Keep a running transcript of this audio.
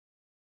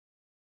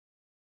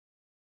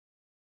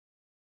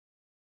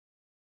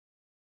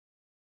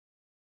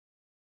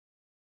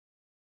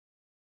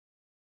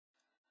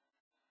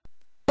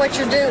What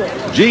you're doing.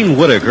 Jean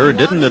Whitaker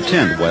didn't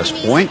attend West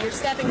Point,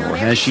 nor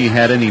has she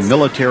had any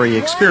military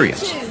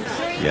experience.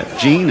 Yet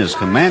Jean is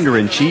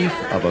commander-in-chief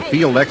of a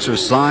field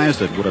exercise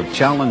that would have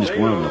challenged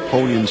one of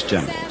Napoleon's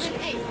generals.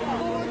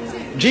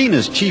 Jean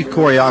is chief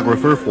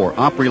choreographer for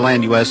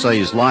Opryland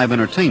USA's live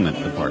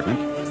entertainment department,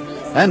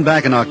 and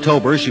back in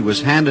October she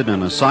was handed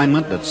an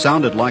assignment that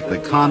sounded like the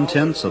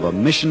contents of a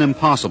Mission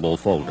Impossible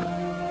folder.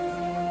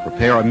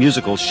 Prepare a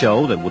musical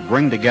show that would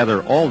bring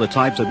together all the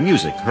types of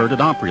music heard at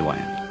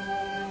Opryland.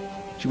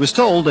 She was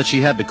told that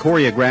she had to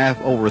choreograph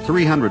over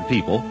 300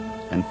 people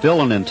and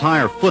fill an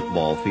entire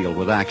football field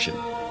with action.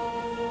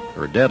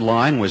 Her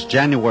deadline was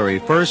January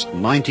 1st,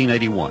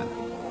 1981,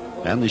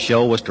 and the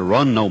show was to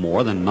run no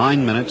more than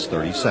 9 minutes,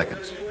 30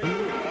 seconds. 2,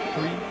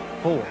 3,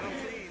 4.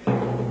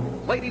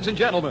 Ladies and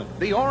gentlemen,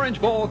 the Orange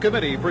Bowl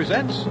Committee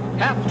presents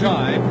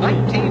Halftime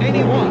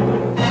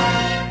 1981. 1,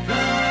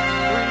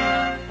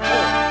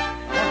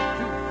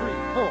 2,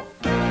 3, 4.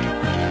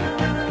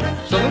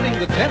 Saluting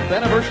the 10th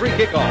anniversary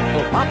kickoff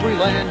of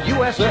Opryland,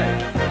 USA,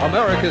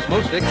 America's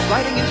most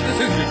exciting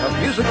institution of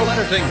musical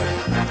entertainment.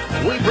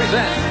 We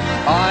present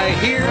I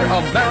Hear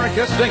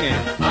America Singing.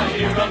 I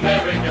hear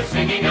America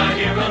singing, I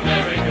hear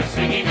America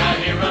singing, I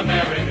hear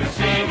America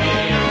singing.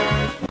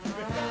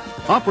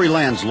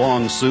 Opryland's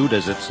long suit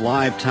is its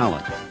live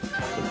talent.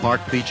 The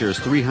park features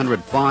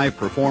 305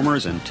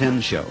 performers and 10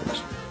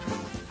 shows.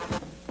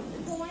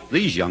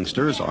 These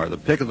youngsters are the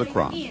pick of the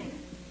crop.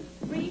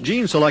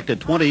 Jean selected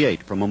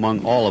 28 from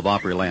among all of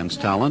Opryland's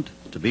talent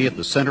to be at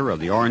the center of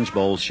the Orange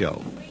Bowl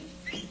show.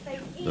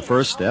 The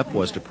first step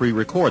was to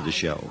pre-record the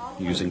show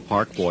using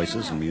park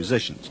voices and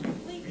musicians.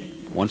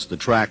 Once the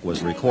track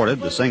was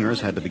recorded, the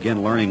singers had to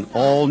begin learning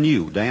all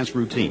new dance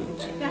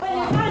routines.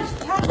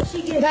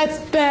 That's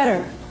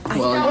better.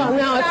 Well,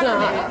 no, it's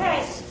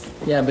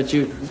not. Yeah, but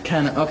you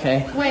kind of,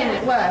 okay. Wait a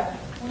minute, what?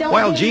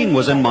 While Jean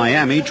was in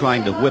Miami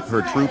trying to whip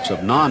her troops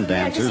of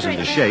non-dancers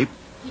into shape,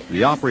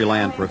 the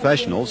Opryland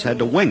professionals had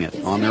to wing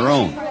it on their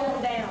own.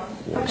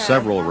 For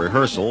several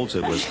rehearsals,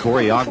 it was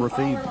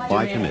choreography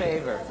by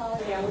committee.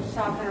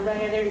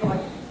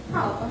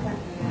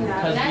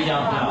 Because we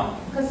don't know.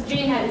 Because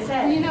Jean hadn't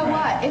said. You know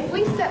what? If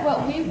we set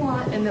what we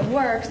want and that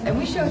works, and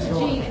we show it to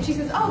Jean, and she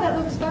says, "Oh, that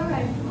looks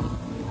fine,"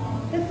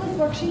 this looks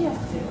work she has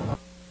to do.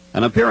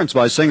 An appearance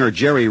by singer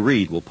Jerry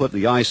Reed will put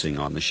the icing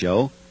on the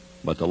show,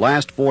 but the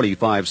last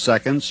 45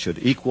 seconds should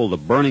equal the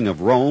burning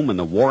of Rome and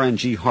the Warren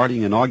G.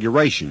 Harding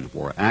inauguration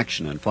for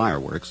action and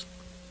fireworks.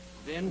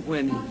 Then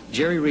when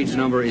Jerry Reed's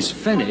number is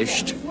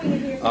finished,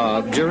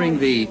 during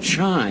the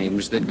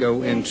chimes that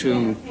go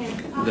into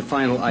the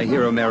final I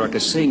Hear America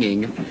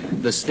Singing,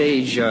 the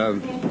stage,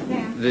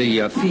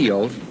 the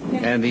field,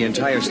 and the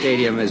entire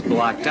stadium is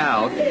blacked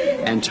out,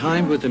 and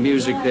timed with the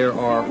music there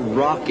are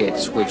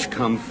rockets which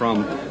come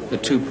from the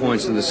 2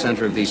 points in the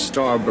center of these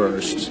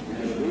starbursts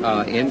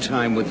in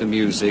time with the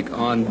music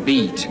on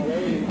beat.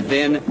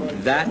 Then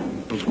that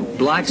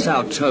blacks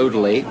out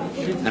totally,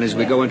 and as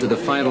we go into the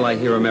final I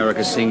Hear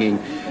America Singing,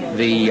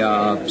 the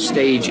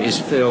stage is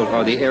filled,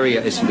 or the area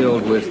is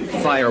filled with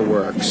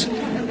fireworks.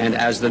 And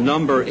as the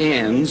number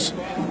ends,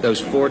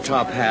 those 4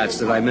 top hats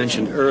that I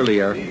mentioned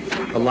earlier,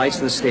 the lights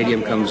in the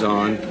stadium come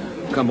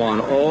on.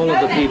 All of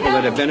the people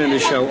that have been in the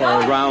show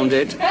are around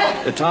it.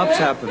 The top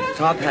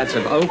hats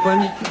have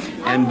opened,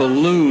 and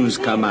balloons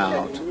come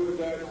out.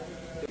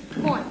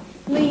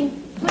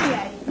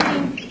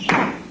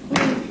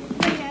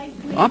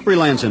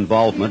 Opryland's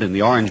involvement in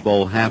the Orange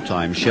Bowl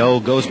halftime show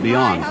goes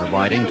beyond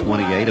providing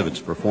 28 of its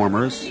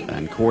performers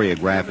and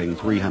choreographing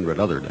 300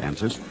 other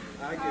dancers.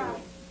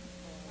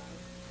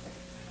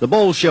 The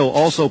Bowl show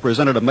also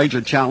presented a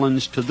major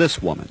challenge to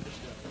this woman.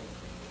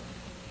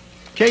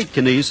 Kate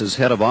Knies is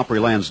head of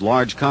Opryland's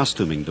large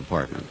costuming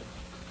department.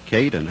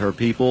 Kate and her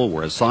people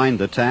were assigned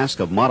the task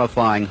of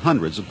modifying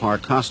hundreds of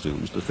park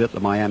costumes to fit the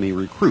Miami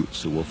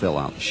recruits who will fill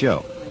out the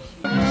show.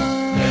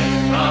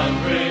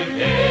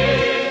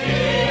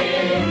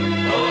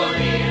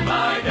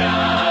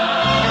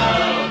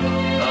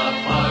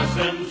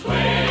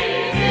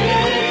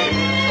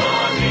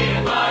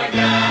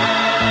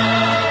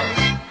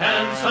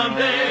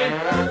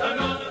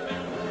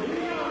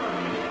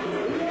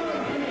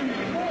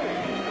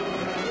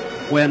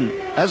 When,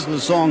 as the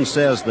song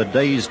says, the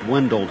days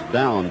dwindled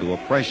down to a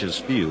precious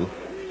few,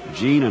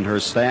 Jean and her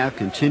staff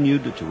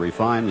continued to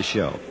refine the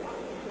show.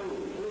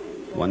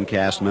 One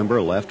cast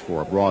member left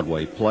for a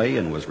Broadway play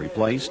and was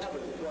replaced.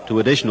 2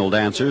 additional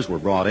dancers were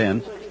brought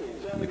in,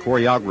 and the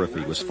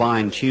choreography was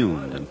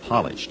fine-tuned and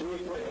polished.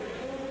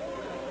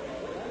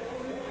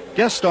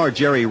 Guest star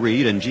Jerry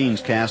Reed and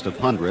Jean's cast of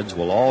hundreds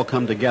will all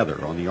come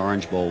together on the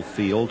Orange Bowl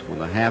field when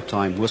the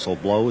halftime whistle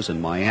blows in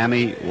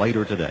Miami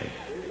later today.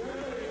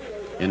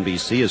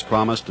 NBC has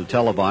promised to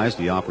televise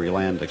the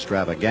Opryland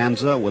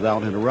extravaganza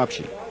without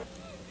interruption.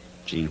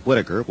 Jean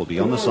Whitaker will be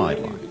on the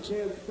sidelines.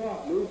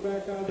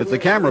 If the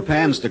camera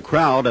pans the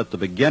crowd at the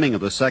beginning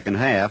of the second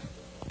half,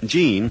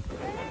 Jean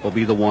will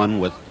be the one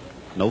with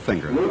no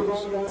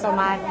fingernails. So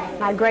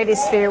my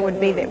greatest fear would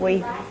be that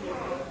we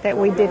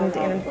didn't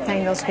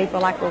entertain those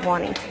people like we're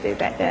wanting to do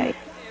that day.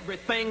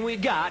 everything we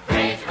got.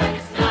 Raise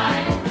with the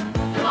slide.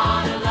 Come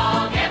on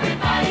along.